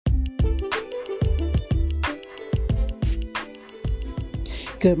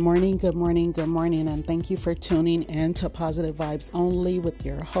Good morning, good morning, good morning, and thank you for tuning in to Positive Vibes Only with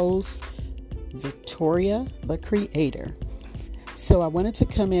your host, Victoria, the Creator. So I wanted to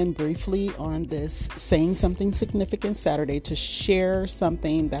come in briefly on this Saying Something Significant Saturday to share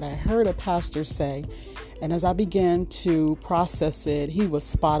something that I heard a pastor say, and as I began to process it, he was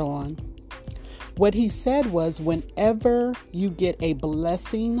spot on. What he said was, whenever you get a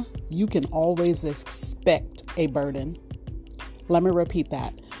blessing, you can always expect a burden. Let me repeat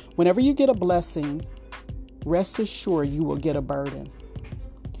that. Whenever you get a blessing, rest assured you will get a burden.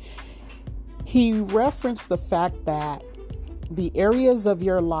 He referenced the fact that the areas of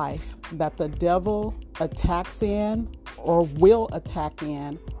your life that the devil attacks in or will attack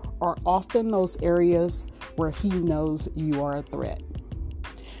in are often those areas where he knows you are a threat.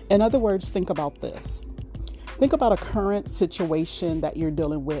 In other words, think about this. Think about a current situation that you're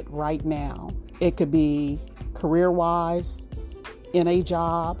dealing with right now. It could be career-wise, in a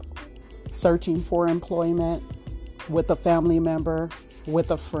job, searching for employment, with a family member,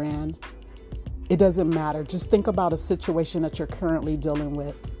 with a friend. It doesn't matter. Just think about a situation that you're currently dealing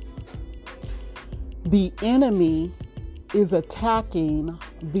with. The enemy is attacking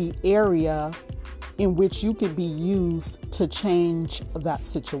the area in which you could be used to change that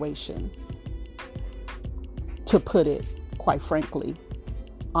situation. To put it, quite frankly,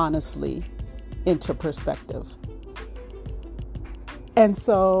 honestly, into perspective. And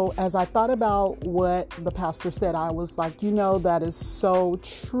so as I thought about what the pastor said, I was like, that is so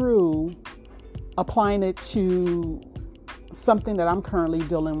true, applying it to something that I'm currently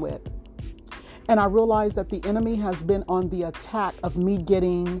dealing with. And I realized that the enemy has been on the attack of me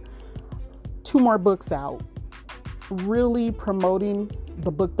getting 2 more books out, really promoting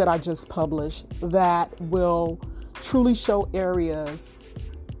the book that I just published that will truly show areas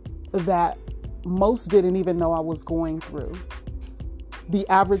that most didn't even know I was going through. The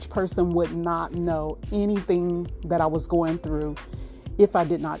average person would not know anything that I was going through if I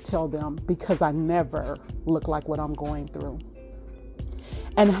did not tell them, because I never look like what I'm going through.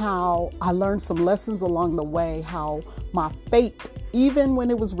 And how I learned some lessons along the way, how my faith, even when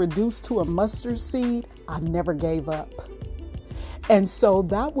it was reduced to a mustard seed, I never gave up. And so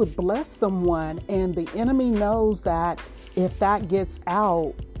that would bless someone, and the enemy knows that if that gets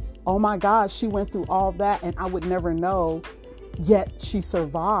out, oh my God, she went through all that and I would never know. Yet she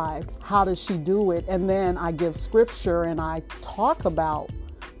survived. How does she do it? And then I give scripture and I talk about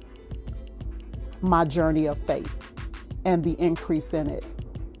my journey of faith and the increase in it.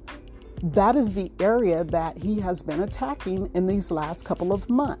 That is the area that he has been attacking in these last couple of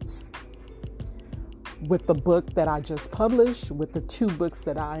months. With the book that I just published, with the 2 books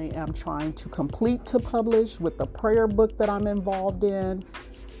that I am trying to complete to publish, with the prayer book that I'm involved in,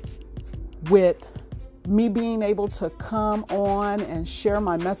 with me being able to come on and share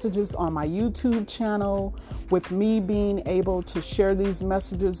my messages on my YouTube channel, with me being able to share these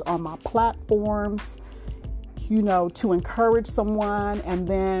messages on my platforms, to encourage someone, and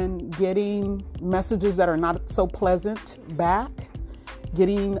then getting messages that are not so pleasant back,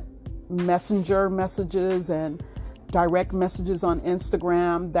 getting messenger messages and direct messages on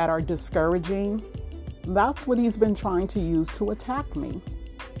Instagram that are discouraging. That's what he's been trying to use to attack me.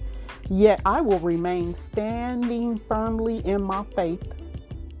 Yet I will remain standing firmly in my faith.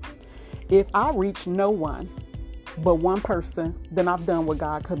 If I reach no one but one person, then I've done what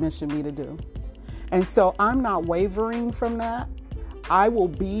God commissioned me to do. And so I'm not wavering from that. I will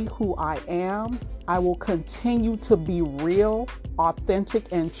be who I am. I will continue to be real,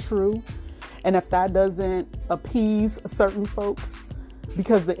 authentic, and true. And if that doesn't appease certain folks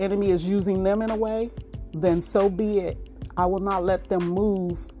because the enemy is using them in a way, then so be it. I will not let them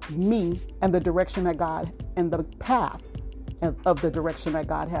move me and the direction that God, and the path of the direction that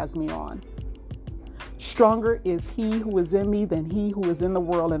God has me on. Stronger is he who is in me than he who is in the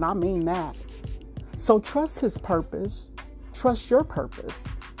world, and I mean that. So trust his purpose. Trust your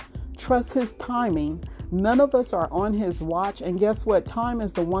purpose. Trust his timing. None of us are on his watch, and guess what? Time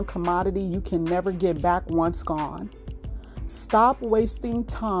is the one commodity you can never get back once gone. Stop wasting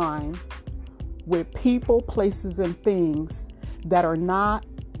time with people, places, and things that are not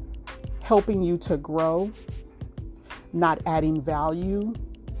helping you to grow, not adding value,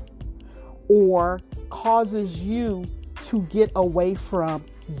 or causes you to get away from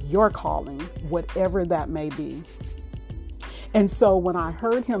your calling, whatever that may be. And so when I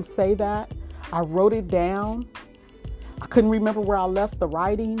heard him say that, I wrote it down. I couldn't remember where I left the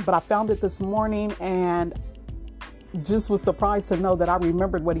writing, but I found it this morning and just was surprised to know that I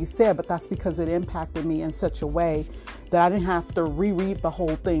remembered what he said, but that's because it impacted me in such a way that I didn't have to reread the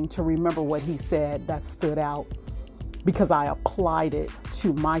whole thing to remember what he said that stood out. because I applied it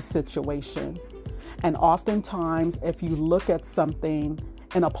to my situation. And oftentimes, if you look at something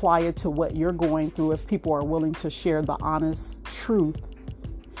and apply it to what you're going through, if people are willing to share the honest truth,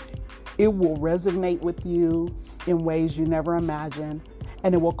 it will resonate with you in ways you never imagined,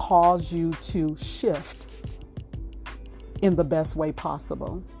 and it will cause you to shift in the best way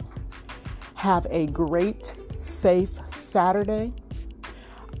possible. Have a great, safe Saturday.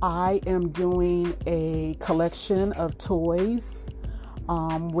 I am doing a collection of toys,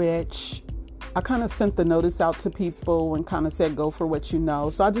 which I kind of sent the notice out to people and kind of said, go for what you know.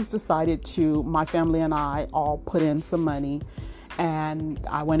 So I just decided my family and I all put in some money, and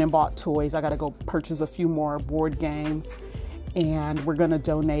I went and bought toys. I got to go purchase a few more board games, and we're going to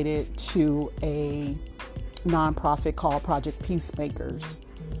donate it to a nonprofit called Project Peacemakers.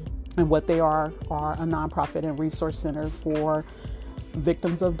 And what they are a nonprofit and resource center for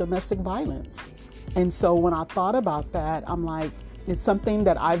victims of domestic violence. And so when I thought about that, I'm like, it's something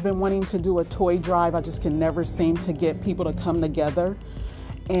that I've been wanting to do, a toy drive. I just can never seem to get people to come together.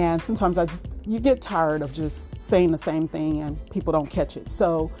 And sometimes you get tired of just saying the same thing and people don't catch it.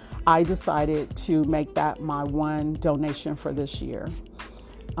 So I decided to make that my one donation for this year.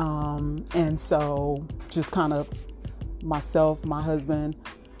 And so just kind of myself, my husband,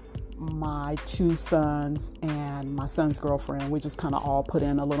 my two sons, and my son's girlfriend, we just kind of all put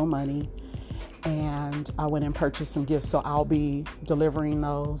in a little money, and I went and purchased some gifts. So I'll be delivering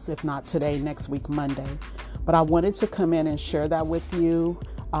those, if not today, next week, Monday. But I wanted to come in and share that with you.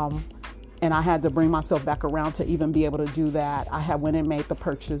 And I had to bring myself back around to even be able to do that. I had went and made the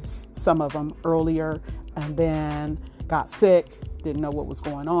purchase, some of them earlier, and then got sick, didn't know what was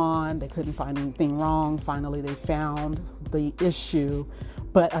going on. They couldn't find anything wrong. Finally, they found the issue,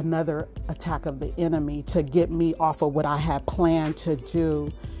 but another attack of the enemy to get me off of what I had planned to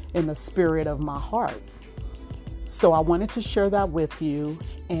do in the spirit of my heart. So I wanted to share that with you,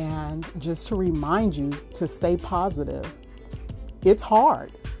 and just to remind you to stay positive. It's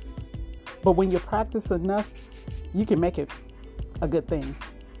hard, but when you practice enough, you can make it a good thing.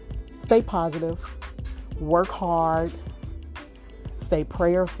 Stay positive, work hard, stay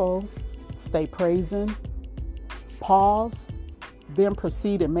prayerful, stay praising, pause, then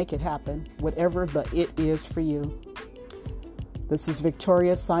proceed and make it happen, whatever the it is for you. This is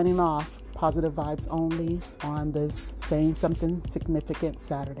Victoria signing off. Positive vibes only on this Saying Something Significant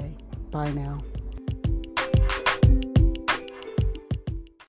Saturday. Bye now.